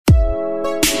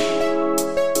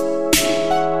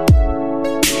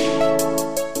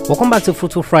Welcome back to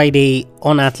Fruitful Friday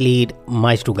on Athlete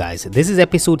Maestro, guys. This is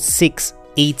episode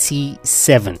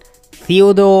 687.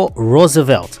 Theodore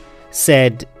Roosevelt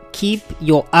said, "Keep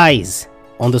your eyes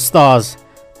on the stars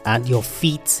and your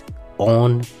feet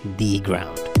on the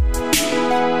ground."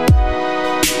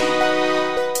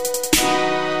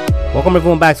 Welcome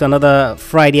everyone back to another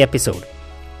Friday episode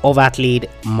of Athlete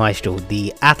Maestro,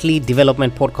 the athlete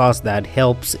development podcast that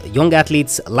helps young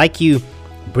athletes like you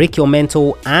break your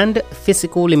mental and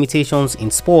physical limitations in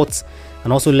sports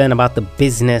and also learn about the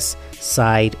business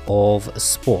side of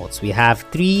sports. We have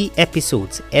 3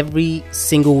 episodes every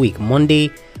single week: Monday,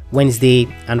 Wednesday,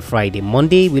 and Friday.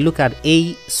 Monday, we look at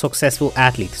a successful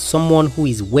athlete, someone who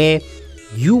is where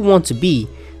you want to be,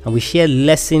 and we share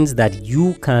lessons that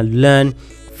you can learn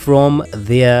from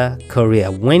their career.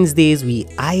 Wednesdays, we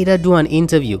either do an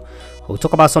interview or we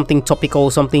talk about something topical,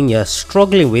 something you're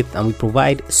struggling with, and we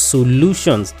provide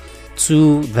solutions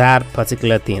to that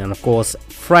particular thing. And of course,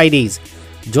 Fridays,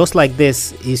 just like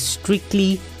this, is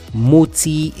strictly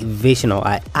motivational.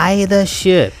 I either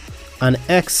share an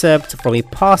excerpt from a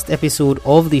past episode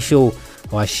of the show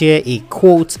or I share a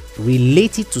quote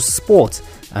related to sport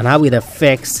and how it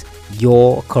affects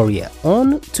your career.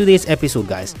 On today's episode,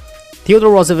 guys,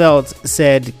 Theodore Roosevelt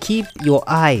said, "Keep your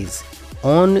eyes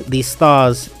on the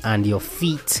stars and your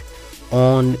feet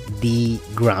on the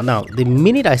ground." Now, the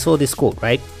minute I saw this quote,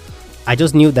 right, I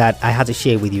just knew that I had to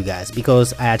share it with you guys,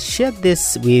 because I had shared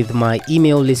this with my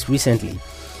email list recently,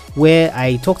 where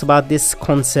I talked about this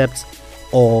concept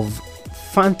of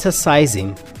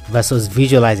fantasizing versus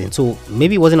visualizing. So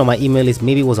maybe it wasn't on my email list,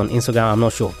 maybe it was on Instagram, I'm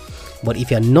not sure. But if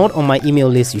you're not on my email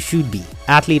list, you should be.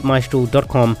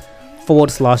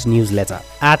 athletemaestro.com/newsletter.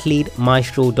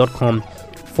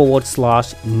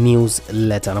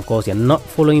 athletemaestro.com/newsletter. And of course, you're not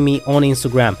following me on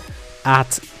Instagram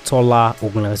at Tola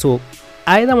Ogunla. So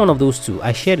either one of those two,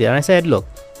 I shared it and I said, look,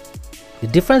 the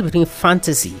difference between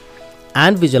fantasy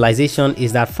and visualization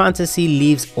is that fantasy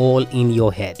lives all in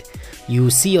your head. You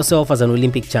see yourself as an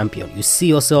Olympic champion, you see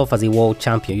yourself as a world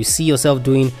champion, you see yourself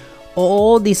doing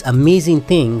all these amazing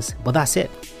things, but that's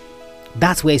it.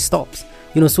 That's where it stops.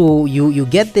 So you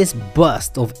get this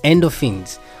burst of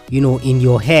endorphins, in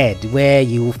your head, where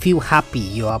you feel happy,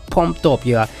 you are pumped up,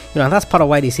 and that's part of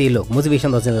why they say, look,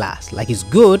 motivation doesn't last. Like, it's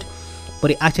good,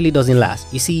 but it actually doesn't last.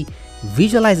 You see,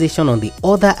 visualization, on the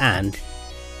other hand,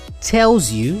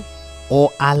 tells you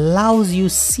or allows you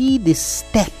see the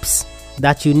steps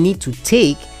that you need to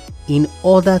take in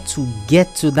order to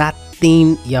get to that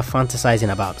thing you're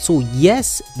fantasizing about. So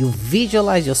yes, you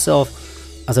visualize yourself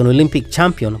as an Olympic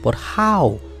champion, but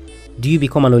how do you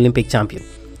become an Olympic champion?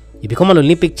 You become an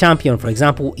Olympic champion, for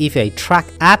example, if you're a track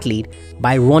athlete,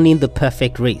 by running the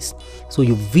perfect race. So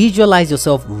you visualize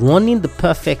yourself running the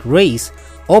perfect race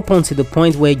up until the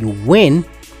point where you win,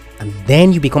 and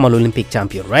then you become an Olympic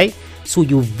champion, right? So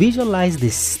you visualize the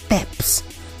steps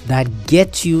that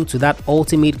get you to that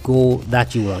ultimate goal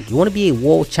that you want. You want to be a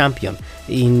world champion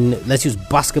in, let's use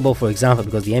basketball, for example,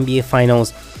 because the NBA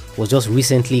finals was just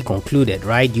recently concluded,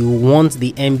 right? You want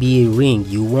the NBA ring,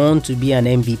 you want to be an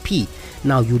MVP.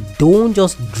 Now, you don't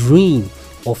just dream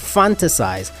or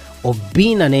fantasize of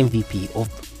being an MVP, of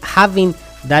having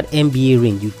that NBA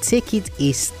ring. You take it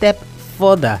a step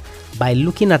further by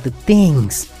looking at the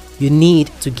things you need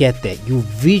to get there. You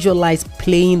visualize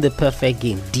playing the perfect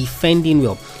game, defending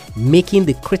well, making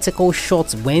the critical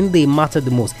shots when they matter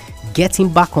the most, getting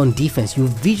back on defense. You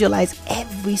visualize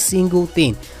every single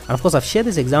thing. And of course, I've shared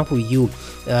this example with you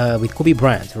with Kobe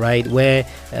Bryant, right, where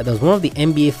there was one of the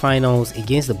NBA finals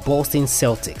against the Boston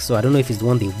Celtics. So I don't know if it's the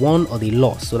one they won or they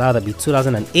lost. So that would be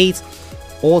 2008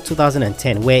 or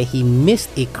 2010, where he missed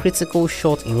a critical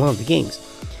shot in one of the games.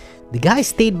 The guy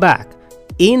stayed back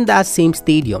in that same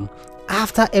stadium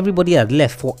after everybody had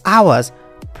left for hours,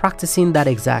 practicing that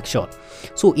exact shot.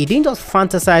 So he didn't just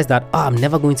fantasize that, I'm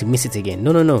never going to miss it again.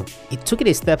 No. He took it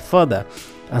a step further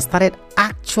and started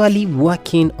actually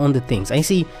working on the things. And you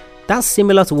see, that's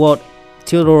similar to what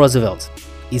Theodore Roosevelt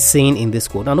is saying in this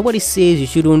quote. Now, nobody says you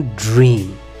shouldn't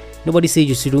dream. Nobody says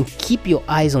you shouldn't keep your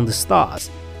eyes on the stars.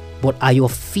 But are your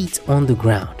feet on the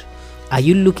ground? Are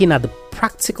you looking at the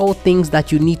practical things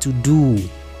that you need to do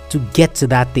to get to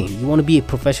that thing? You want to be a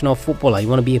professional footballer, you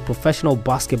want to be a professional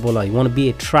basketballer, you want to be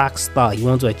a track star, you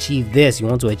want to achieve this, you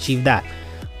want to achieve that.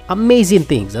 Amazing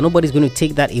things, and nobody's going to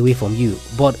take that away from you.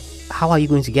 But how are you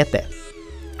going to get there?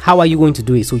 How are you going to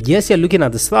do it? So yes, you're looking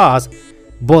at the stars,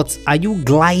 but are you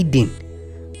gliding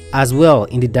as well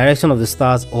in the direction of the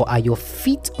stars, or are your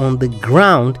feet on the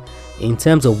ground in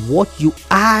terms of what you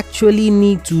actually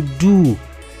need to do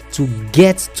to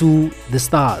get to the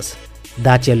stars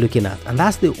that you're looking at? And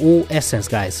that's the whole essence,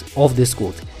 guys, of this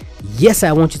quote. Yes,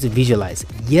 I want you to visualize.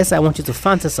 Yes, I want you to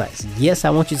fantasize. Yes, I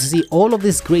want you to see all of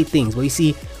these great things. But you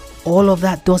see, all of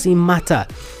that doesn't matter.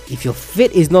 If your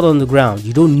feet is not on the ground,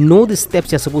 you don't know the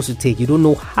steps you're supposed to take, you don't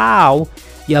know how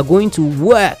you are going to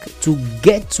work to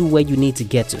get to where you need to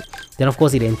get to, then of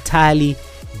course it entirely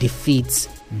defeats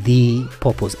the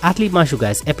purpose. Athlete Maestro,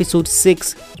 guys, episode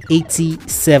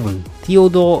 687.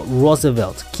 Theodore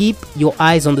Roosevelt. Keep your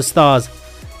eyes on the stars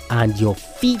and your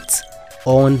feet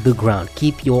on the ground.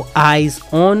 Keep your eyes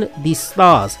on the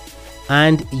stars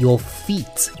and your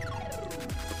feet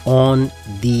on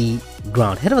the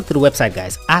ground. Head over to the website,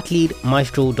 guys,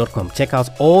 athletemaestro.com. Check out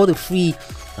all the free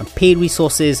and paid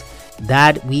resources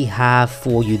that we have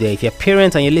for you there. If you're a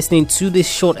parent and you're listening to this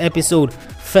short episode,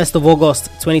 1st of August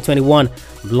 2021,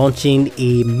 I'm launching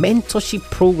a mentorship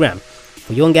program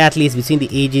for young athletes between the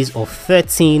ages of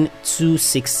 13 to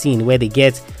 16, where they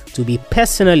get to be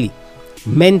personally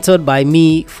mentored by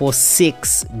me for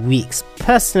 6 weeks.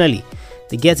 Personally,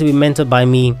 they get to be mentored by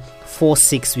me for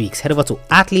 6 weeks. Head over to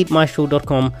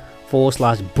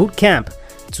athletemaestro.com/bootcamp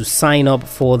to sign up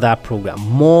for that program.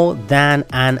 More Than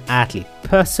an Athlete,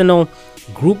 personal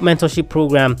group mentorship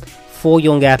program for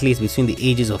young athletes between the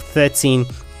ages of 13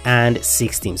 and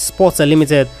 16. Spots are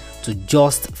limited to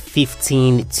just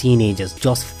 15 teenagers.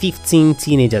 Just 15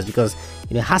 teenagers, because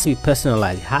it has to be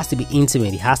personalized, it has to be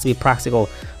intimate, it has to be practical.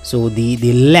 So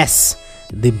the less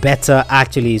the better,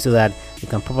 actually, so that you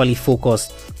can properly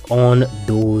focus on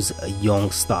those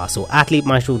young stars. So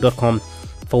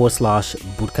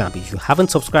athletemaestro.com/bootcamp. If you haven't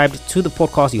subscribed to the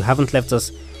podcast, you haven't left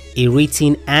us a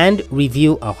rating and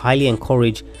review, I highly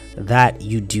encourage that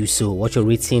you do so. What your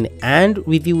rating and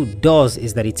review does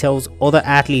is that it tells other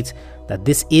athletes that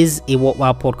this is a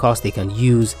worthwhile podcast they can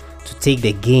use to take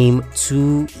their game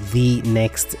to the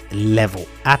next level.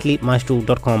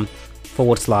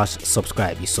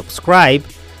 athletemaestro.com/subscribe. You subscribe,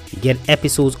 you get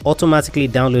episodes automatically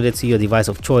downloaded to your device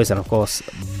of choice, and of course,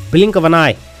 blink of an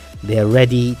eye, they're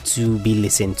ready to be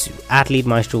listened to.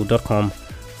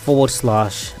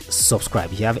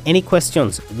 athletemaestro.com/subscribe. If you have any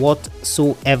questions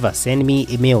whatsoever, send me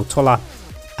a mail,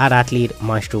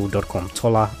 tola@athletemaestro.com,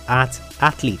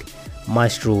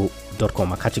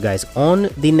 tola@athletemaestro.com. I'll catch you guys on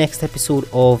the next episode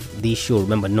of the show.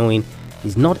 Remember, knowing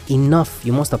is not enough,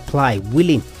 you must apply.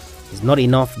 Willing is not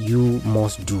enough, you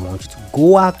must do. I want you to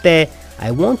go out there.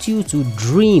 I want you to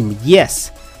dream,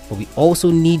 yes, but we also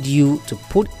need you to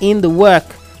put in the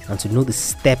work and to know the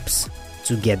steps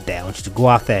to get there. I want you to go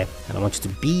out there, and I want you to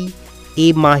be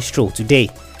a maestro today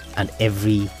and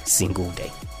every single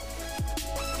day.